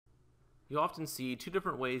You often see two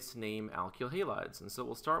different ways to name alkyl halides, and so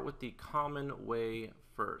we'll start with the common way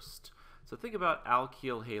first. So think about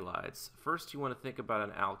alkyl halides. First, you want to think about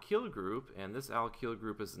an alkyl group, and this alkyl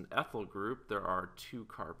group is an ethyl group. There are 2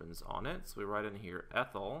 carbons on it, so we write in here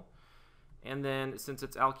ethyl. And then, since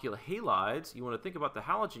it's alkyl halides, you want to think about the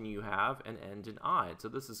halogen you have and end in ide. So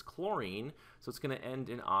this is chlorine, so it's going to end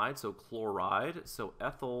in ide, so chloride. So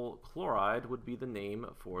ethyl chloride would be the name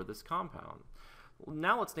for this compound.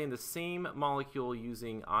 Now let's name the same molecule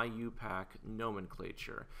using IUPAC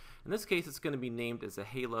nomenclature. In this case, it's going to be named as a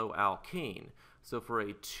haloalkane. So for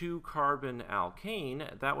a 2-carbon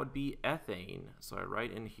alkane, that would be ethane. So I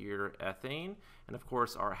write in here ethane, and of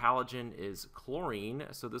course our halogen is chlorine,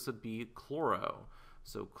 so this would be chloro.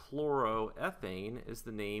 So chloroethane is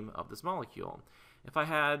the name of this molecule. If I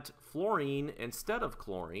had fluorine instead of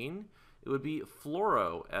chlorine, it would be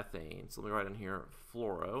fluoroethane. So let me write in here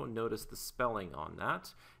fluoro. Notice the spelling on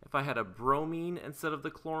that. If I had a bromine instead of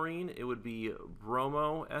the chlorine, it would be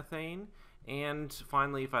bromoethane. And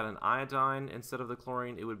finally, if I had an iodine instead of the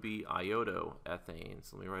chlorine, it would be iodoethane.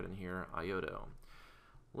 So let me write in here iodo.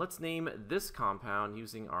 Let's name this compound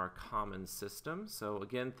using our common system. So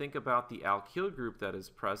again, think about the alkyl group that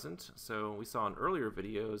is present. So we saw in earlier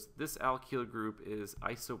videos, this alkyl group is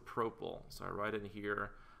isopropyl. So I write in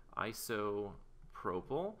here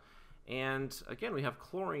isopropyl, and again we have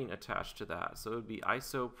chlorine attached to that, so it would be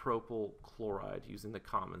isopropyl chloride using the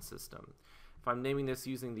common system. If I'm naming this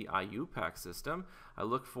using the IUPAC system, I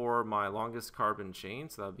look for my longest carbon chain,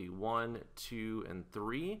 so that would be 1, 2, and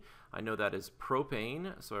 3. I know that is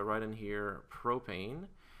propane, so I write in here propane,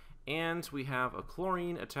 and we have a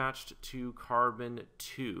chlorine attached to carbon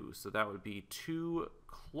 2, so that would be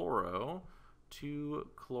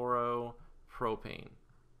 2-chloropropane.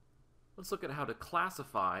 Let's look at how to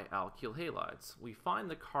classify alkyl halides. We find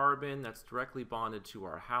the carbon that's directly bonded to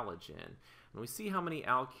our halogen, and we see how many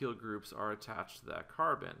alkyl groups are attached to that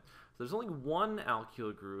carbon. So there's only one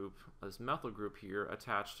alkyl group, this methyl group here,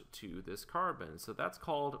 attached to this carbon, so that's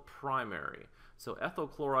called primary. So ethyl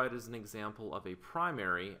chloride is an example of a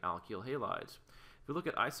primary alkyl halide. If we look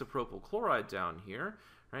at isopropyl chloride down here,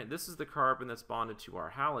 right, this is the carbon that's bonded to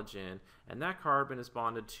our halogen, and that carbon is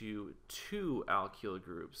bonded to 2 alkyl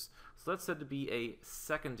groups. So that's said to be a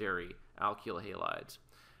secondary alkyl halide.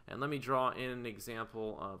 And let me draw in an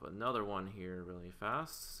example of another one here really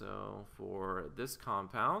fast. So for this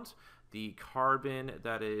compound, the carbon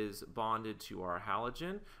that is bonded to our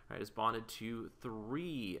halogen, right, is bonded to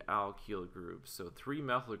 3 alkyl groups, so 3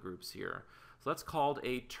 methyl groups here. So that's called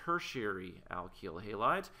a tertiary alkyl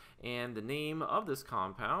halide, and the name of this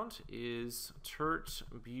compound is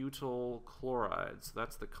tert-butyl chloride. So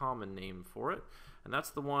that's the common name for it, and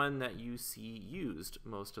that's the one that you see used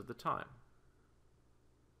most of the time.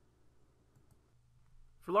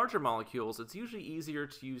 For larger molecules, it's usually easier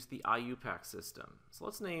to use the IUPAC system. So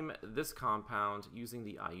let's name this compound using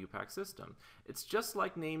the IUPAC system. It's just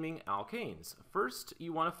like naming alkanes. First,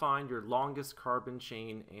 you want to find your longest carbon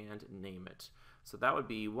chain and name it. So that would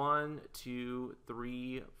be 1, 2,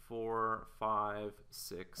 3, 4, 5,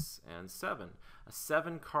 6, and 7. A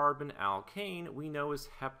 7-carbon alkane we know is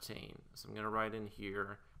heptane. So I'm going to write in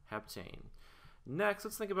here heptane. Next,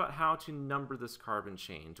 let's think about how to number this carbon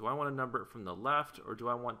chain. Do I want to number it from the left, or do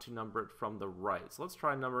I want to number it from the right? So let's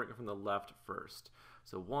try numbering it from the left first.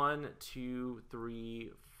 So 1, 2,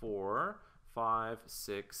 3, 4, 5,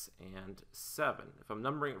 6, and 7. If I'm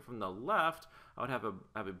numbering it from the left, I would have a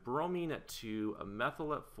bromine at 2, a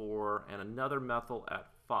methyl at 4, and another methyl at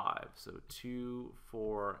 5. So 2,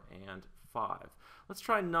 4, and 5. Let's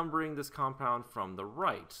try numbering this compound from the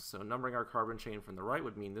right. So numbering our carbon chain from the right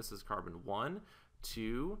would mean this is carbon 1,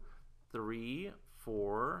 2, 3,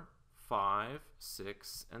 4, 5,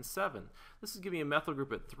 6, and 7. This is giving me a methyl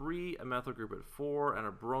group at 3, a methyl group at 4, and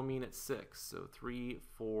a bromine at 6. So 3,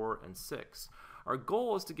 4, and 6. Our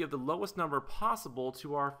goal is to give the lowest number possible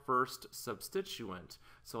to our first substituent.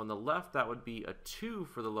 So on the left, that would be a 2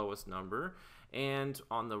 for the lowest number, and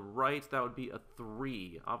on the right, that would be a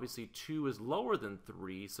 3. Obviously, 2 is lower than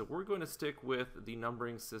 3, so we're going to stick with the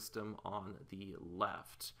numbering system on the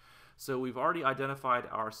left. So we've already identified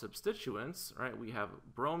our substituents, right? We have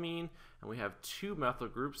bromine, and we have 2 methyl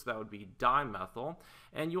groups. That would be dimethyl.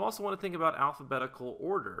 And you also want to think about alphabetical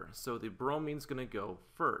order. So the bromine's going to go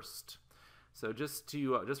first. So just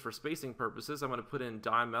for spacing purposes, I'm going to put in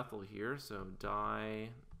dimethyl here. So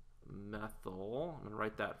dimethyl, I'm going to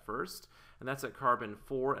write that first. And that's at carbon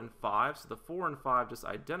 4 and 5. So the 4 and 5 just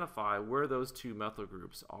identify where those 2 methyl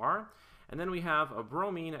groups are. And then we have a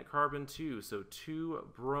bromine at carbon 2, so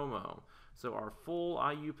 2-bromo. So our full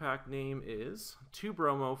IUPAC name is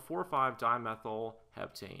 2-bromo 4,5-dimethyl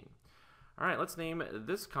heptane. All right, let's name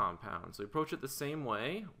this compound. So we approach it the same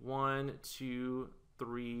way. 1, 2,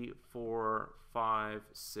 3, 4, 5,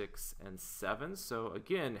 6, and 7. So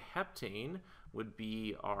again, heptane would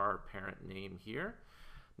be our parent name here.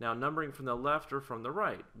 Now numbering from the left or from the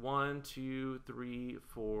right. 1, 2, 3,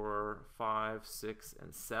 4, 5, 6,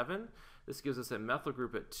 and 7. This gives us a methyl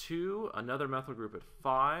group at 2, another methyl group at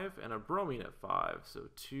 5, and a bromine at 5. So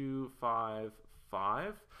 2, 5,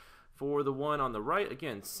 5. For the one on the right,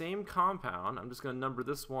 again, same compound. I'm just going to number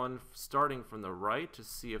this one starting from the right to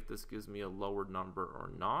see if this gives me a lower number or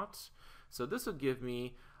not. So this would give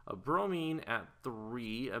me a bromine at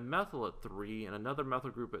 3, a methyl at 3, and another methyl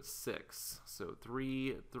group at 6. So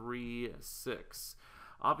 3, 3, 6.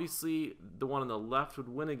 Obviously, the one on the left would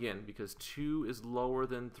win again because 2 is lower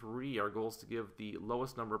than 3. Our goal is to give the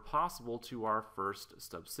lowest number possible to our first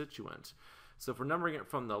substituent. So if we're numbering it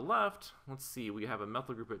from the left, let's see, we have a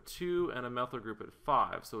methyl group at 2 and a methyl group at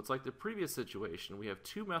 5. So it's like the previous situation. We have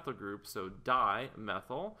 2 methyl groups, so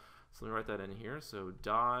dimethyl. So let me write that in here. So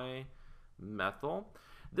dimethyl.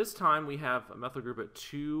 This time we have a methyl group at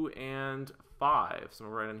 2 and 5. So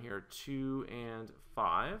I'm going to write in here 2 and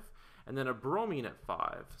 5. And then a bromine at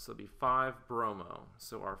 5. So it'd be 5-bromo.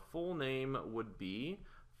 So our full name would be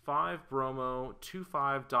 5-bromo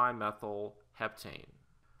 2,5-dimethyl heptane.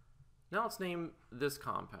 Now let's name this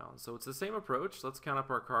compound. So it's the same approach. Let's count up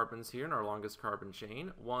our carbons here in our longest carbon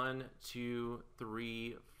chain. 1, 2,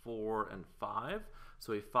 3, 4, and 5.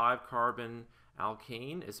 So a 5-carbon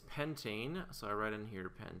alkane is pentane. So I write in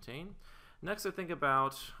here pentane. Next I think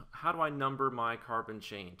about how do I number my carbon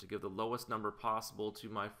chain to give the lowest number possible to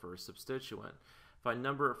my first substituent. If I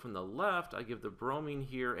number it from the left, I give the bromine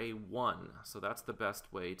here a 1. So that's the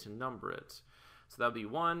best way to number it. So that would be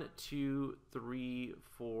 1, 2, 3,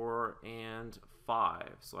 4, and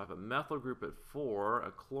 5. So I have a methyl group at 4,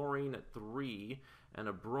 a chlorine at 3, and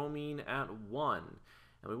a bromine at 1.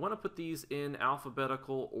 And we want to put these in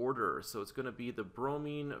alphabetical order. So it's going to be the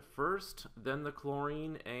bromine first, then the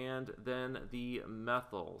chlorine, and then the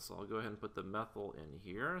methyl. So I'll go ahead and put the methyl in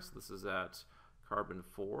here. So this is at carbon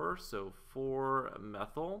 4, so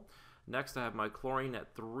 4-methyl. Next I have my chlorine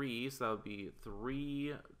at 3, so that would be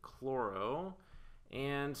 3-chloro.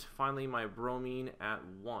 And finally my bromine at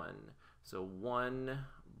 1, so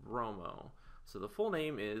 1-bromo. So the full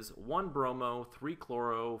name is 1-bromo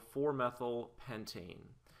 3-chloro 4-methyl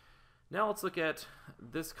pentane. Now let's look at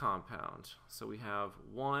this compound. So we have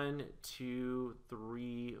 1, 2,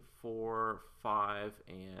 3, 4, 5,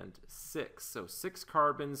 and 6. So 6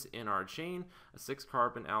 carbons in our chain. A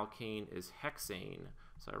 6-carbon alkane is hexane.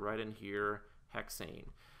 So I write in here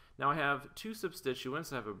hexane. Now I have 2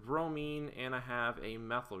 substituents. I have a bromine and I have a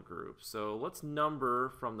methyl group. So let's number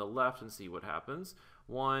from the left and see what happens.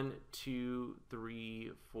 1, 2,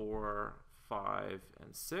 3, 4, 5,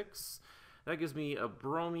 and 6. That gives me a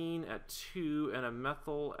bromine at 2 and a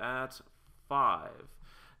methyl at 5.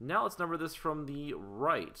 Now let's number this from the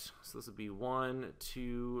right. So this would be 1,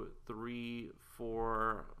 2, 3,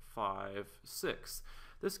 4, 5, 6.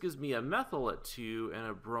 This gives me a methyl at 2 and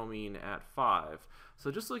a bromine at 5.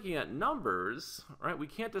 So just looking at numbers, right, we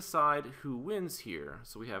can't decide who wins here.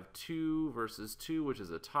 So we have 2 versus 2, which is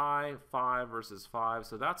a tie, 5 versus 5,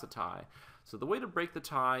 so that's a tie. So the way to break the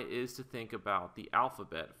tie is to think about the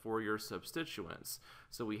alphabet for your substituents.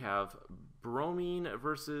 So we have bromine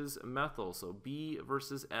versus methyl, so B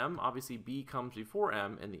versus M. Obviously B comes before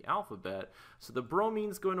M in the alphabet, so the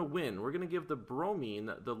bromine's going to win. We're going to give the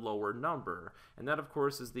bromine the lower number, and that of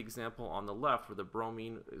course is the example on the left where the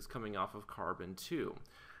bromine is coming off of carbon 2.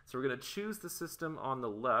 So we're going to choose the system on the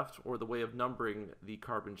left, or the way of numbering the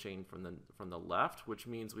carbon chain from the left, which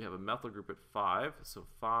means we have a methyl group at 5, so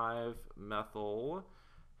 5-methyl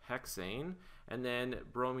hexane, and then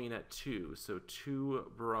bromine at 2, so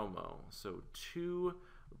 2-bromo. So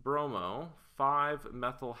 2-bromo,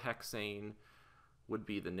 5-methyl hexane would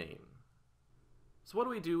be the name. So what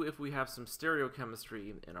do we do if we have some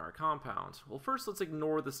stereochemistry in our compound? Well, first let's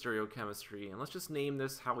ignore the stereochemistry and let's just name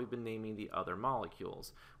this how we've been naming the other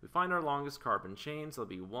molecules. We find our longest carbon chain, so it'll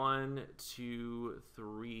be 1, 2,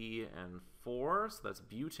 3, and 4. So that's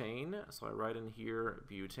butane. So I write in here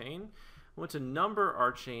butane. We want to number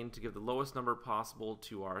our chain to give the lowest number possible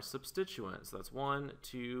to our substituent. So that's 1,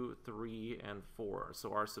 2, 3, and 4.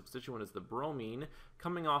 So our substituent is the bromine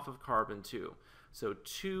coming off of carbon 2. So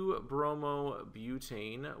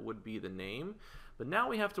 2-bromobutane would be the name. But now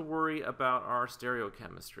we have to worry about our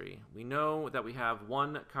stereochemistry. We know that we have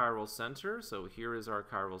one chiral center, so here is our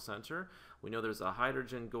chiral center. We know there's a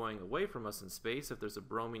hydrogen going away from us in space if there's a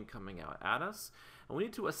bromine coming out at us. And we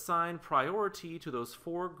need to assign priority to those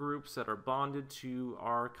 4 groups that are bonded to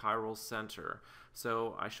our chiral center.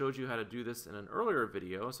 So I showed you how to do this in an earlier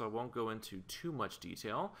video, so I won't go into too much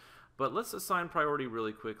detail. But let's assign priority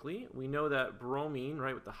really quickly. We know that bromine,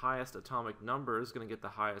 right, with the highest atomic number is going to get the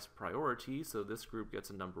highest priority, so this group gets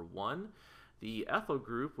a number 1. The ethyl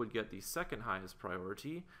group would get the second highest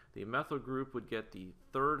priority, the methyl group would get the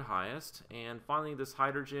third highest, and finally this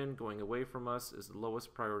hydrogen going away from us is the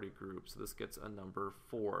lowest priority group, so this gets a number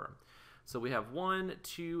 4. So we have 1,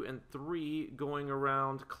 2, and 3 going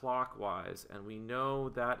around clockwise, and we know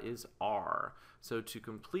that is R. So to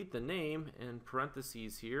complete the name, in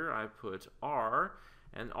parentheses here, I put R,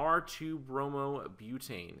 and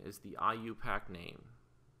R2-bromobutane is the IUPAC name.